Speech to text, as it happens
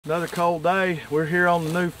Another cold day. We're here on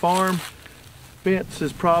the new farm. Fence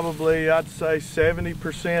is probably, I'd say 70%,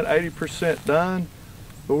 80% done.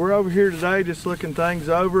 But we're over here today just looking things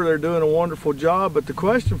over. They're doing a wonderful job. But the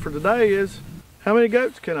question for today is, how many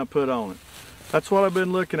goats can I put on it? That's what I've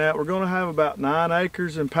been looking at. We're going to have about 9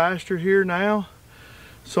 acres in pasture here now.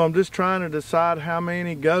 So I'm just trying to decide how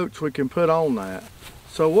many goats we can put on that.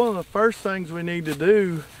 So one of the first things we need to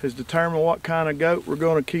do is determine what kind of goat we're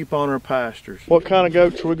going to keep on our pastures. What kind of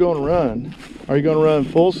goats are we going to run? Are you going to run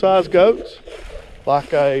full-size goats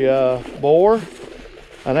like a boar?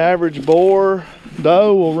 An average boar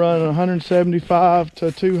doe will run 175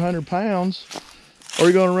 to 200 pounds. Or are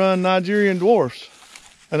you going to run Nigerian dwarfs?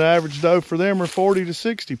 An average doe for them are 40 to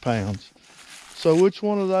 60 pounds. So which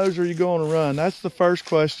one of those are you going to run? That's the first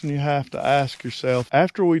question you have to ask yourself.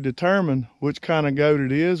 After we determine which kind of goat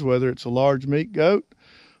it is, whether it's a large meat goat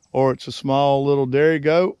or it's a small little dairy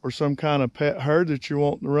goat or some kind of pet herd that you're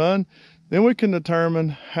wanting to run, then we can determine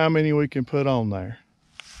how many we can put on there.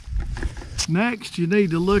 Next, you need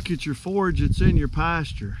to look at your forage that's in your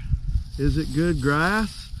pasture. Is it good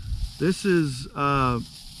grass? This is the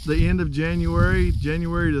end of January,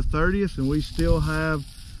 January the 30th, and we still have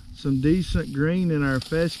some decent green in our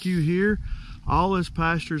fescue here. All this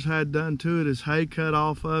pasture's had done to it is hay cut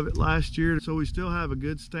off of it last year, so we still have a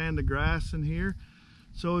good stand of grass in here.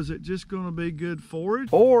 So is it just going to be good forage,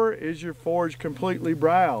 or is your forage completely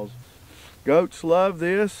browse? Goats love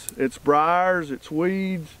this. It's briars, it's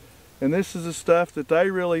weeds, and this is the stuff that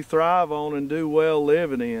they really thrive on and do well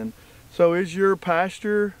living in. So is your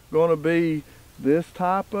pasture going to be this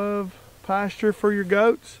type of pasture for your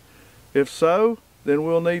goats? If so, then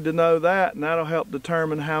we'll need to know that, and that'll help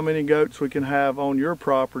determine how many goats we can have on your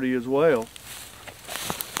property as well.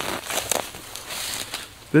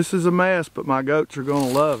 This is a mess, but my goats are going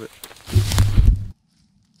to love it.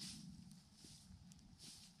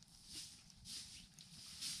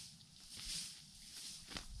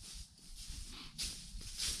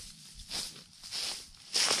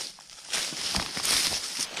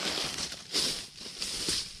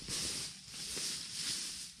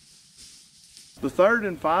 The third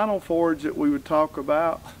and final forage that we would talk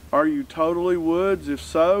about, are you totally woods? If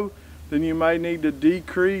so, then you may need to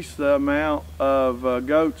decrease the amount of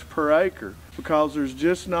goats per acre, because there's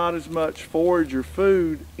just not as much forage or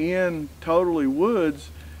food in totally woods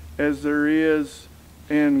as there is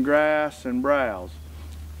in grass and browse.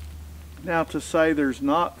 Now, to say there's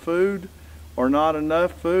not food or not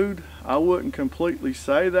enough food, I wouldn't completely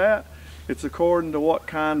say that. It's according to what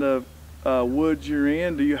kind of woods you're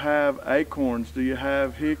in. Do you have acorns? Do you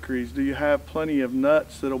have hickories? Do you have plenty of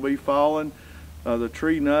nuts that'll be falling? The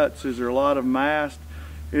tree nuts, is there a lot of mast?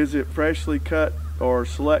 Is it freshly cut or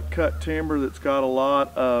select cut timber that's got a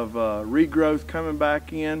lot of regrowth coming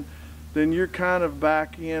back in? Then you're kind of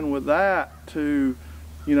back in with that to,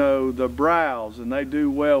 you know, the browse, and they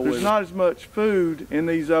do well with it. There's not as much food in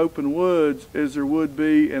these open woods as there would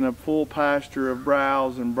be in a full pasture of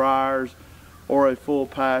browse and briars, or a full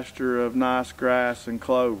pasture of nice grass and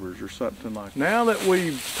clovers or something like that. Now that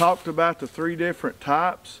we've talked about the 3 different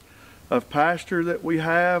types of pasture that we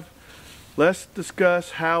have, let's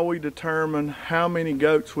discuss how we determine how many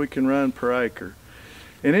goats we can run per acre.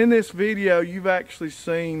 And in this video, you've actually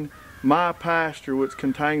seen my pasture, which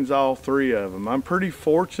contains all 3 of them. I'm pretty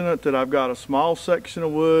fortunate that I've got a small section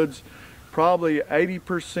of woods. Probably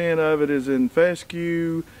 80% of it is in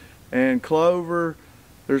fescue and clover.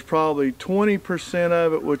 There's probably 20%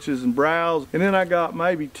 of it which is in browse, and then I got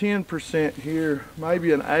maybe 10% here,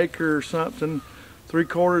 maybe an acre or something,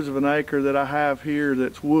 3/4 of an acre that I have here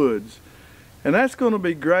that's woods. And that's going to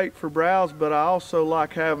be great for browse, but I also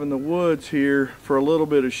like having the woods here for a little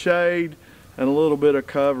bit of shade and a little bit of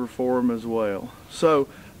cover for them as well. So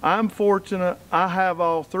I'm fortunate I have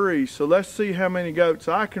all 3, so let's see how many goats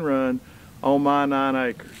I can run on my 9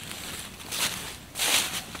 acres.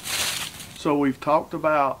 So we've talked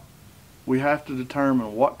about we have to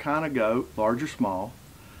determine what kind of goat, large or small.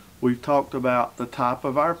 We've talked about the type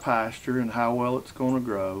of our pasture and how well it's going to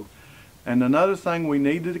grow. And another thing we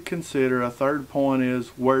need to consider, a third point, is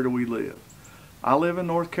where do we live? I live in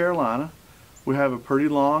North Carolina. We have a pretty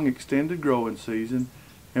long extended growing season,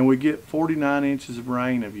 and we get 49 inches of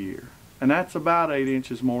rain a year. And that's about 8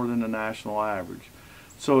 inches more than the national average.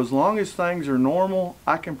 So as long as things are normal,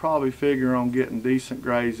 I can probably figure on getting decent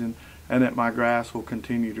grazing and that my grass will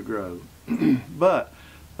continue to grow. But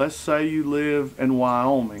let's say you live in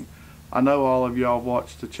Wyoming. I know all of y'all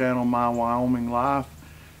watched the channel My Wyoming Life.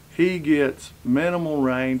 He gets minimal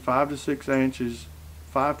rain, 5 to 6 inches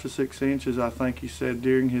I think he said,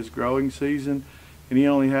 during his growing season, and he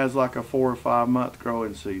only has like a 4 or 5 month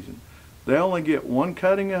growing season. they only get 1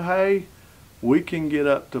 cutting of hay. We can get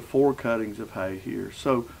up to 4 cuttings of hay here.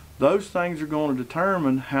 So those things are going to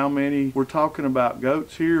determine how many. We're talking about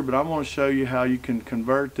goats here, but I'm going to show you how you can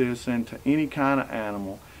convert this into any kind of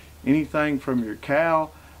animal. Anything from your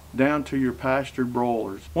cow down to your pastured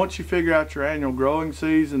broilers. Once you figure out your annual growing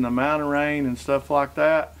season, the amount of rain and stuff like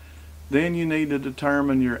that, then you need to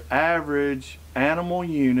determine your average animal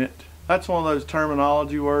unit. That's one of those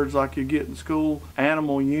terminology words like you get in school,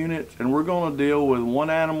 animal units, and we're going to deal with 1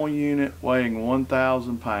 animal unit weighing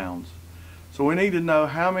 1,000 pounds. So we need to know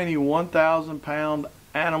how many 1,000 pound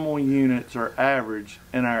animal units are average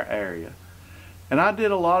in our area. And I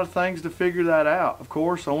did a lot of things to figure that out. Of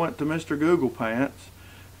course, I went to Mr. Google Pants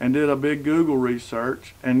and did a big Google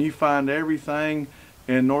research, and you find everything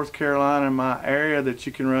in North Carolina in my area that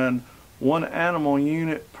you can run 1 animal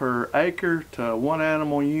unit per acre to 1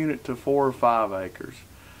 animal unit to 4 or 5 acres.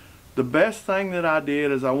 The best thing that I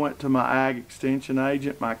did is I went to my ag extension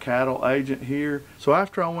agent, my cattle agent here. So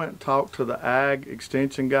after I went and talked to the ag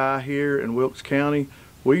extension guy here in Wilkes County,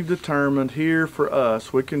 we've determined here for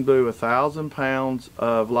us we can do 1,000 pounds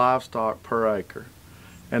of livestock per acre.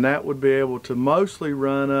 And that would be able to mostly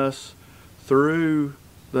run us through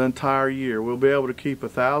the entire year. We'll be able to keep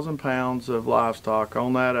 1,000 pounds of livestock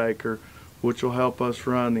on that acre, which will help us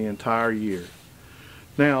run the entire year.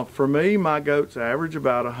 Now for me, my goats average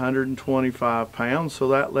about 125 pounds, so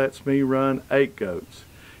that lets me run 8 goats.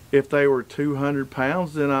 If they were 200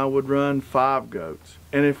 pounds, then I would run 5 goats.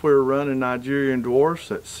 And if we were running Nigerian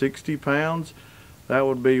dwarfs at 60 pounds, that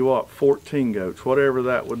would be what, 14 goats, whatever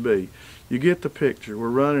that would be. You get the picture. We're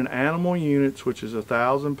running animal units, which is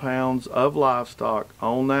 1,000 pounds of livestock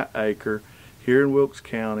on that acre here in Wilkes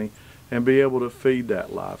County, and be able to feed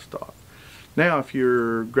that livestock. Now, if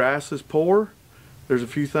your grass is poor, there's a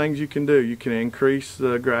few things you can do. You can increase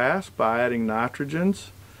the grass by adding nitrogens,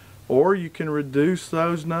 or you can reduce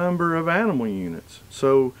those number of animal units.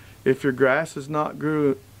 So if your grass is not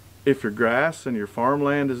if your grass and your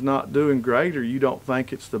farmland is not doing great, or you don't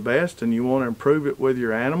think it's the best and you want to improve it with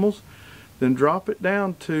your animals, then drop it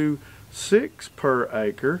down to 6 per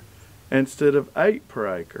acre instead of 8 per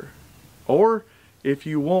acre. Or if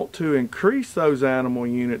you want to increase those animal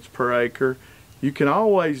units per acre, you can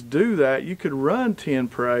always do that. You could run 10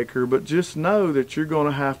 per acre, but just know that you're going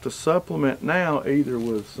to have to supplement now either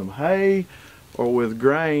with some hay or with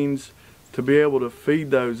grains to be able to feed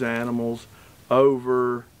those animals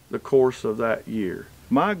over the course of that year.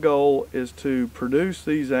 My goal is to produce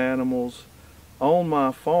these animals on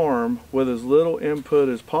my farm with as little input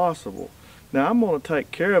as possible. Now I'm going to take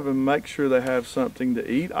care of them and make sure they have something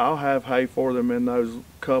to eat. I'll have hay for them in those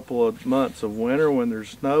couple of months of winter when there's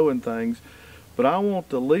snow and things, but I want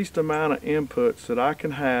the least amount of inputs that I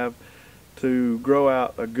can have to grow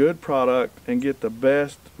out a good product and get the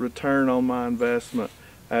best return on my investment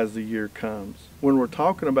as the year comes. When we're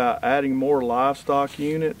talking about adding more livestock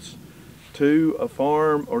units to a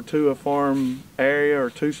farm or to a farm area or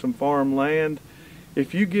to some farm land,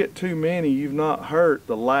 if you get too many, you've not hurt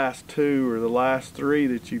the last 2 or the last 3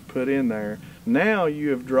 that you've put in there. Now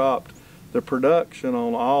you have dropped the production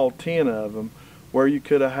on all 10 of them, where you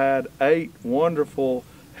could have had 8 wonderful,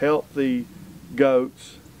 healthy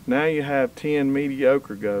goats. Now you have 10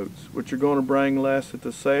 mediocre goats, which are going to bring less at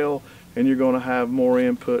the sale, and you're going to have more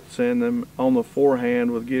inputs in them on the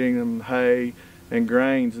forehand with getting them hay and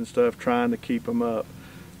grains and stuff, trying to keep them up.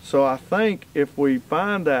 So I think if we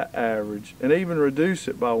find that average and even reduce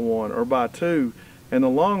it by 1 or by 2, in the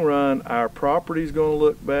long run our property is going to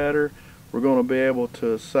look better. We're going to be able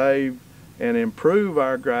to save and improve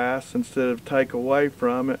our grass instead of take away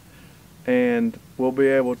from it, and we'll be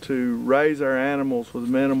able to raise our animals with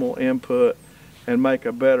minimal input and make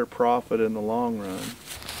a better profit in the long run.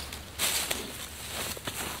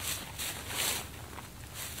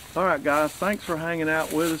 Alright guys, thanks for hanging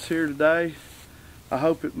out with us here today. I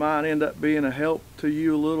hope it might end up being a help to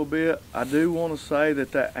you a little bit. I do want to say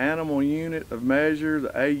that that animal unit of measure,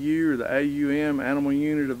 the AU or the AUM, animal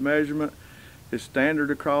unit of measurement, is standard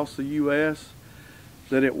across the U.S.,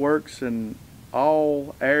 that it works in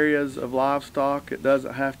all areas of livestock. It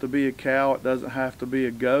doesn't have to be a cow, it doesn't have to be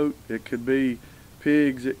a goat, it could be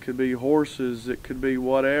pigs, it could be horses, it could be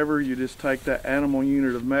whatever. You just take that animal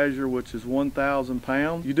unit of measure, which is 1,000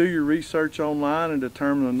 pounds. You do your research online and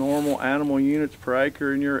determine the normal animal units per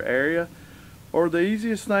acre in your area. Or the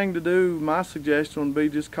easiest thing to do, my suggestion would be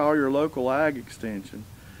just call your local ag extension.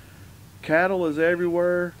 Cattle is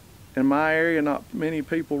everywhere. In my area, not many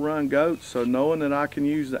people run goats, so knowing that I can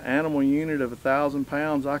use the animal unit of 1,000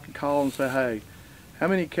 pounds, I can call and say, hey, how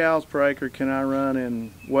many cows per acre can I run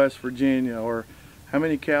in West Virginia? Or how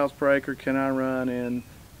many cows per acre can I run in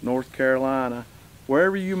North Carolina,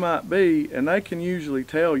 wherever you might be, and they can usually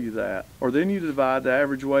tell you that. Or then you divide the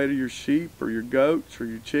average weight of your sheep or your goats or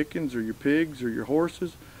your chickens or your pigs or your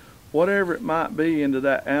horses, whatever it might be, into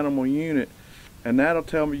that animal unit, and that'll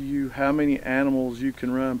tell you how many animals you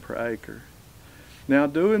can run per acre. Now,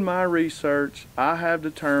 doing my research, I have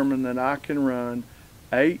determined that I can run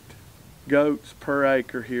 8 goats per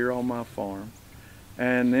acre here on my farm.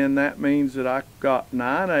 And then that means that I've got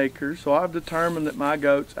 9 acres, so I've determined that my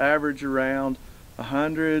goats average around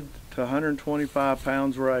 100 to 125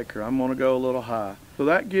 pounds per acre. I'm going to go a little high. So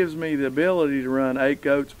that gives me the ability to run 8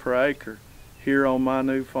 goats per acre here on my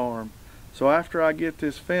new farm. So after I get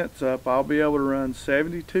this fence up, I'll be able to run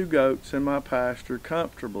 72 goats in my pasture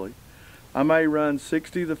comfortably. I may run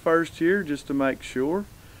 60 the first year just to make sure,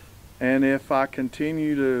 and if I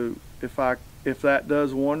continue to, if that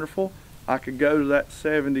does wonderful, I could go to that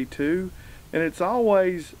 72, and it's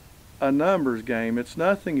always a numbers game. It's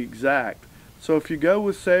nothing exact. So if you go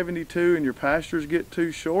with 72 and your pastures get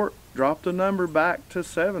too short, drop the number back to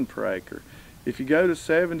 7 per acre. If you go to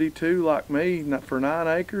 72 like me for 9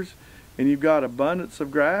 acres and you've got abundance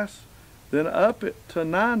of grass, then up it to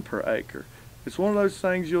 9 per acre. It's one of those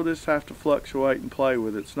things you'll just have to fluctuate and play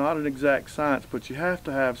with. It's not an exact science, but you have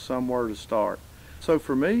to have somewhere to start. So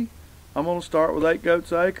for me, I'm going to start with 8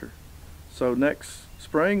 goats an acre. So next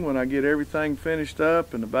spring, when I get everything finished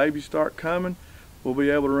up and the babies start coming, we'll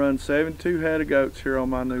be able to run 72 head of goats here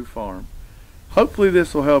on my new farm. Hopefully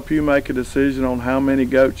this will help you make a decision on how many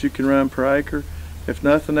goats you can run per acre. If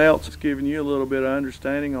nothing else, it's giving you a little bit of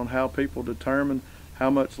understanding on how people determine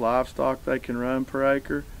how much livestock they can run per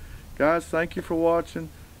acre. Guys, thank you for watching.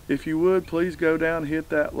 If you would, please go down and hit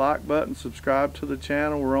that like button, subscribe to the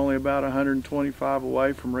channel. We're only about 125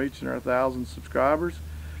 away from reaching our 1,000 subscribers.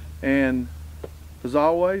 And as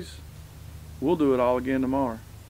always, we'll do it all again tomorrow.